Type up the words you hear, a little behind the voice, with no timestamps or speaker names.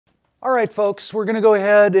All right, folks, we're going to go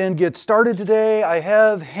ahead and get started today. I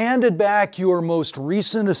have handed back your most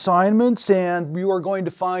recent assignments, and you are going to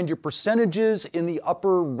find your percentages in the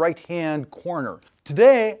upper right-hand corner.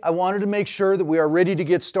 Today, I wanted to make sure that we are ready to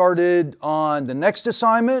get started on the next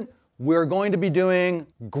assignment. We're going to be doing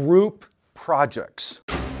group projects.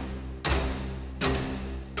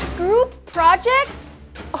 Group projects?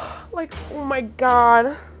 Oh my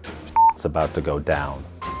God. It's about to go down.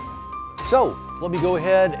 So, let me go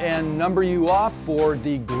ahead and number you off for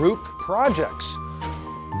the group projects.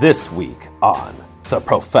 This week on The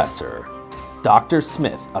Professor, Dr.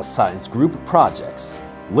 Smith assigns group projects.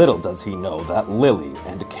 Little does he know that Lily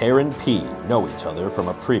and Karen P. know each other from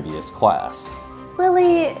a previous class.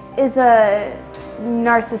 Lily is a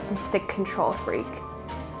narcissistic control freak.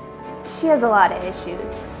 She has a lot of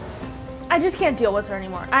issues. I just can't deal with her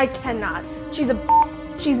anymore. I cannot.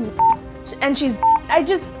 I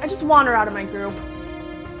just want her out of my group.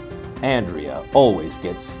 Andrea always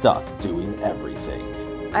gets stuck doing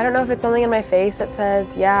everything. I don't know if it's something in my face that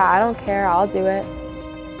says, yeah, I don't care, I'll do it.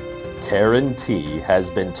 Karen T. has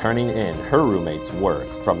been turning in her roommate's work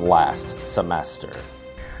from last semester.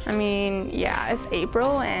 I mean, yeah, it's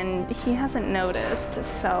April and he hasn't noticed,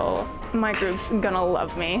 so my group's gonna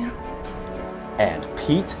love me. And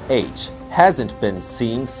Pete H. hasn't been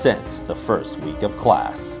seen since the first week of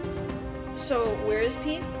class. So, where is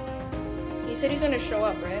Pete? He said he's gonna show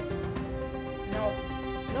up, right?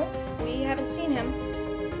 Nope, we haven't seen him.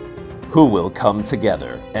 Who will come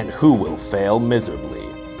together and who will fail miserably?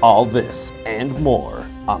 All this and more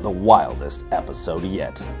on the wildest episode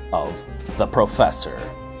yet of The Professor.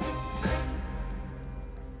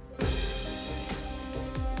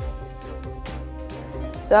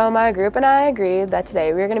 So my group and I agreed that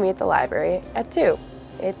today we were going to meet at the library at 2.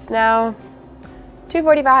 It's now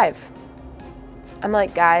 2:45. I'm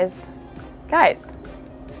like, guys.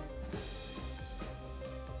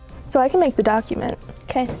 So I can make the document.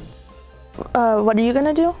 Okay. What are you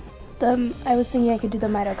gonna do? I was thinking I could do the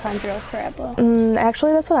mitochondrial parabola.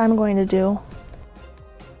 Actually, that's what I'm going to do.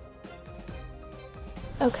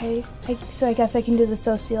 Okay, so I guess I can do the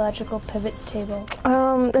sociological pivot table.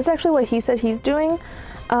 That's actually what he said he's doing,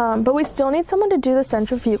 but we still need someone to do the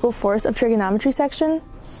centrifugal force of trigonometry section.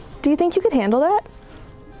 Do you think you could handle that?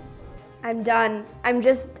 I'm done. I'm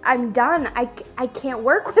done. I can't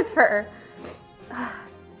work with her.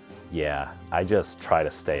 Yeah, I just try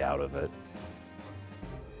to stay out of it.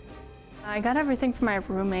 I got everything from my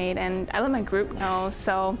roommate and I let my group know,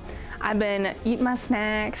 so I've been eating my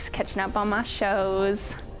snacks, catching up on my shows.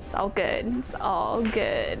 It's all good. It's all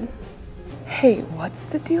good. Hey, what's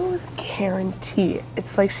the deal with Karen T?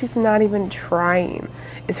 It's like she's not even trying.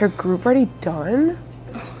 Is her group already done?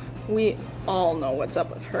 We all know what's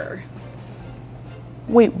up with her.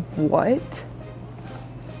 Wait, what?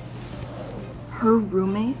 Her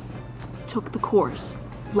roommate took the course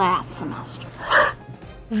last semester.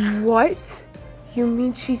 What? You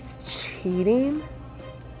mean she's cheating?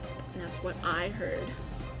 That's what I heard.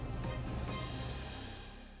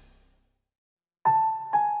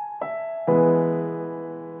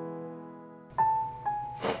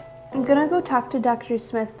 I'm gonna go talk to Dr.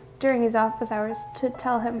 Smith during his office hours to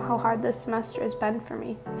tell him how hard this semester has been for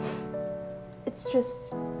me. It's just,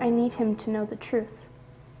 I need him to know the truth.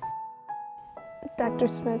 Dr.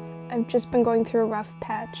 Smith, I've just been going through a rough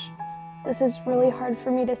patch. This is really hard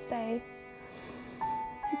for me to say,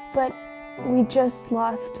 but we just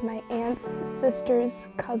lost my aunt's sister's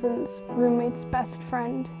cousin's roommate's best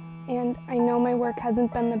friend, and I know my work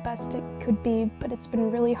hasn't been the best it could be, but it's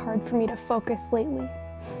been really hard for me to focus lately.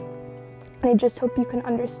 And I just hope you can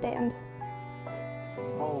understand.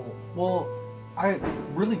 Oh, well, I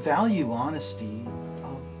really value honesty.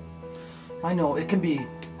 I know it can be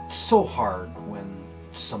so hard when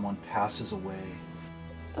someone passes away.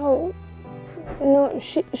 Oh, no,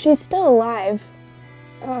 she's still alive.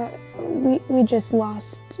 We just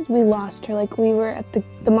lost her. Like, we were at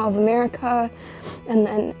the Mall of America, and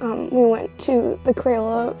then we went to the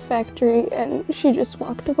Crayola factory, and she just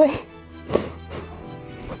walked away.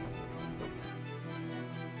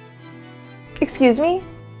 Excuse me?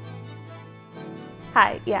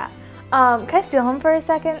 Hi, yeah. Can I steal him for a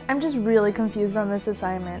second? I'm just really confused on this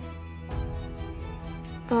assignment.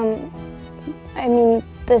 I mean,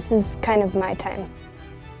 this is kind of my time.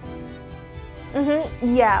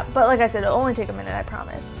 Yeah, but like I said, it'll only take a minute, I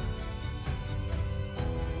promise.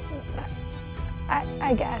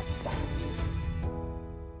 I guess.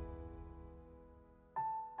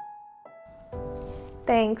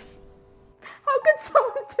 Thanks. How could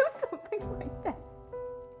someone do something like that?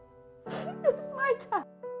 It was my time.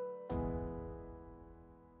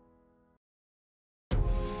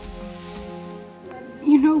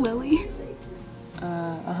 You know Lily?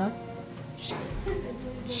 Uh-huh.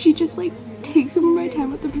 She just like takes over my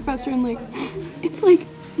time with the professor, and like it's like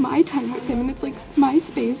my time with him, and it's like my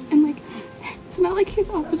space, and like it's not like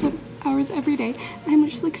his hours every day. And I'm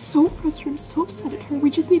just like so frustrated, I'm so upset at her.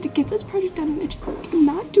 We just need to get this project done, and it's just like I'm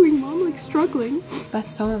not doing well, I'm like struggling.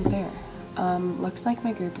 That's so unfair. Looks like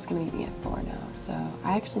my group is gonna meet me at 4 now, so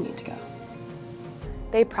I actually need to go.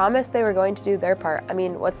 They promised they were going to do their part. I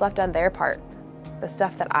mean, what's left on their part? The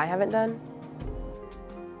stuff that I haven't done?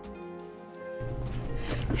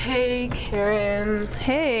 Hey, Karen.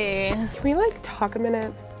 Hey. Can we like talk a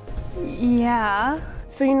minute? Yeah.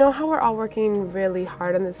 So you know how we're all working really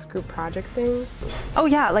hard on this group project thing? Oh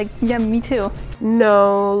yeah, like, yeah, me too.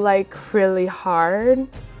 No, like really hard.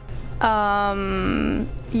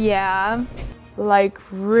 Yeah. Like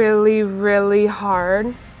really, really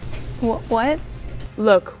hard. What?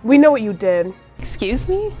 Look, we know what you did. Excuse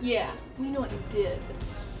me? Yeah, we know what you did.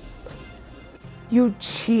 You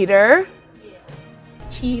cheater.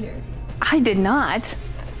 Cheater. I did not.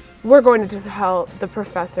 We're going to tell the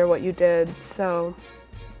professor what you did, so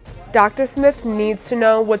Dr. Smith needs to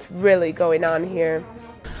know what's really going on here.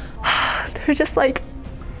 They're just like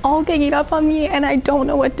all ganging up on me and I don't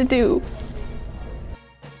know what to do.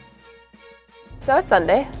 So it's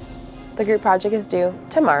Sunday. The group project is due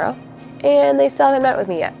tomorrow, and they still haven't met with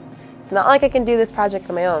me yet. It's not like I can do this project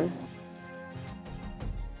on my own.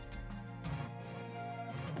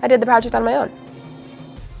 I did the project on my own.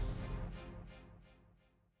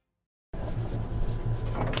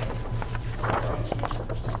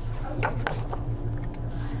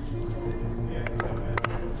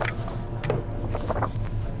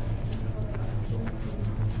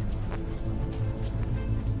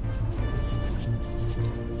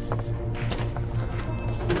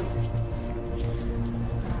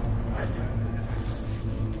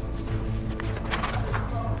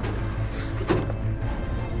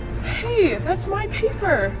 Hey, that's my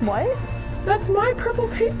paper. What? That's my purple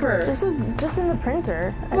paper. This was just in the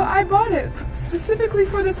printer. Well, I bought it specifically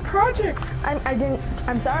for this project.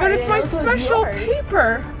 I'm sorry. But it's my I didn't know this was special yours.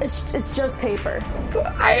 paper. It's just paper. But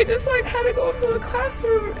I just like had to go up to the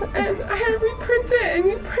classroom and I had to reprint it, and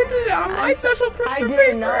you printed it on my special printer I didn't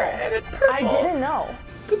paper, know. and it's purple. I didn't know.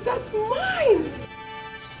 But that's mine.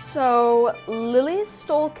 So Lily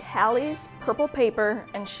stole Callie's purple paper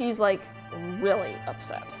and she's like really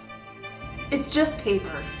upset. It's just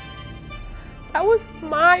paper. That was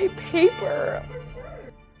my paper.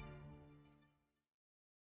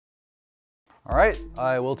 All right,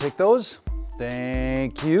 I will take those.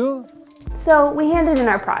 Thank you. So we handed in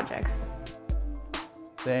our projects.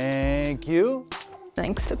 Thank you.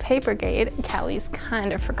 Thanks to Papergate, Callie's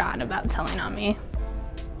kind of forgotten about telling on me.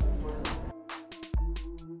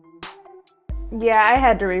 Yeah, I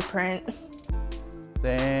had to reprint.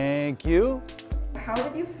 Thank you. How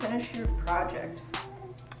did you finish your project?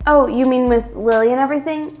 Oh, you mean with Lily and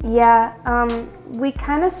everything? Yeah, we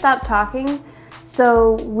kind of stopped talking,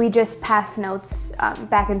 so we just passed notes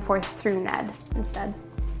back and forth through Ned instead.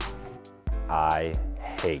 I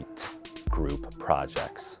hate group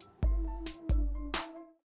projects.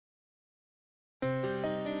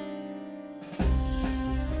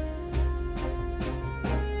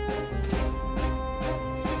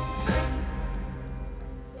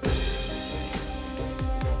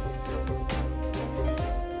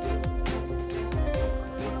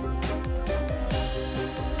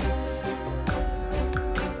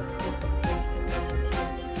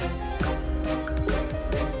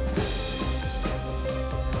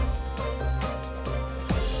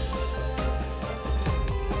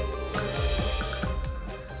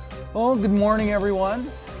 Well, good morning, everyone.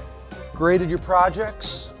 Graded your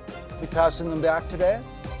projects. Be passing them back today.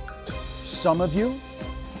 Some of you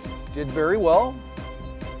did very well.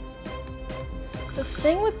 The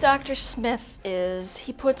thing with Dr. Smith is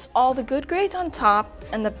he puts all the good grades on top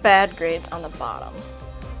and the bad grades on the bottom.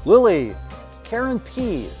 Lily, Karen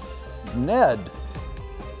P, Ned.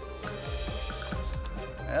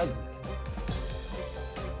 Ed.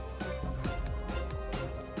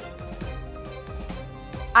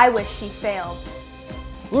 I wish she failed.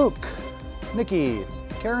 Luke, Nikki,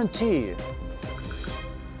 Karen T.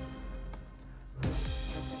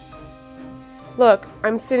 Look,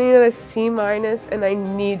 I'm sitting at a C- and I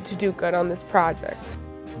need to do good on this project.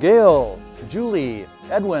 Gail, Julie,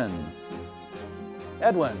 Edwin.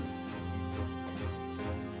 Edwin.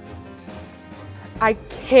 I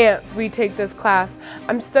can't retake this class.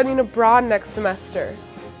 I'm studying abroad next semester.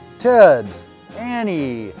 Ted,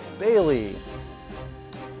 Annie, Bailey.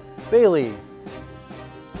 Bailey.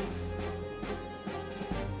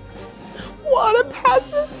 Want to pass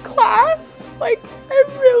this class? Like, I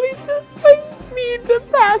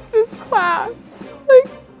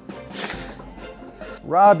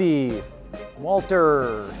Robbie,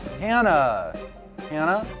 Walter, Hannah.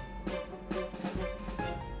 Hannah?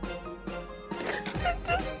 I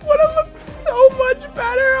just want to look so much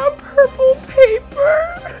better on purple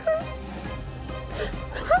paper.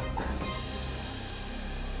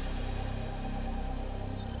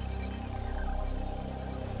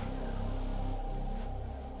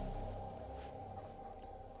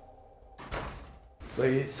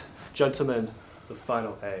 Ladies, gentlemen, the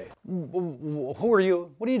final A. Who are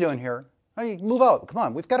you? What are you doing here? Hey, move out. Come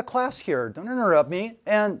on, we've got a class here. Don't interrupt me.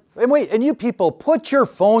 And wait, and you people, put your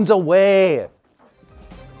phones away.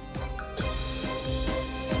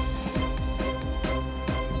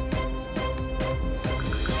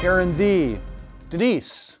 Karen V,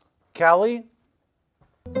 Denise, Callie.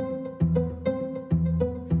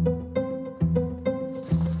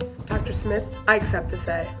 Dr. Smith, I accept this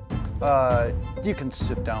A. You can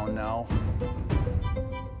sit down now.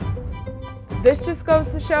 This just goes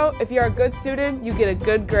to show if you're a good student, you get a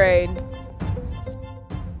good grade.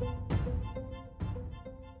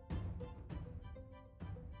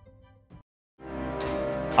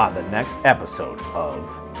 On the next episode of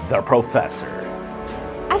The Professor.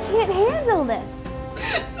 I can't handle this.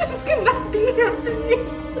 This cannot be happening.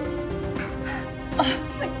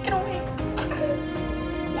 Get away.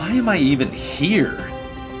 Why am I even here?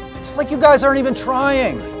 It's like you guys aren't even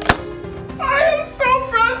trying. I am so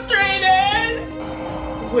frustrated.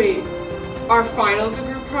 Wait, our finals a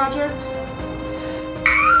group project?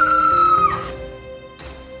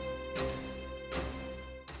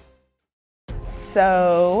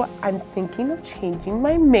 So, I'm thinking of changing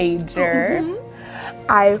my major.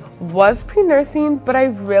 I was pre-nursing, but I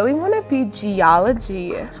really want to be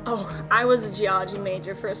geology. Oh, I was a geology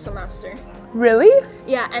major for a semester. Really?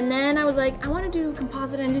 Yeah, and then I was like, I want to do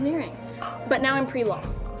composite engineering. But now I'm pre-law.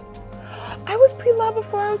 I was pre-law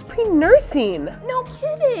before I was pre-nursing. No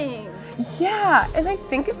kidding. Yeah, and I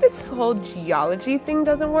think if this whole geology thing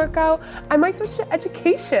doesn't work out, I might switch to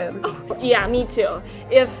education. Oh, yeah, me too.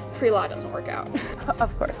 If pre-law doesn't work out.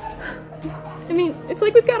 Of course. I mean, it's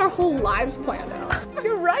like we've got our whole lives planned out.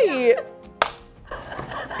 You're right.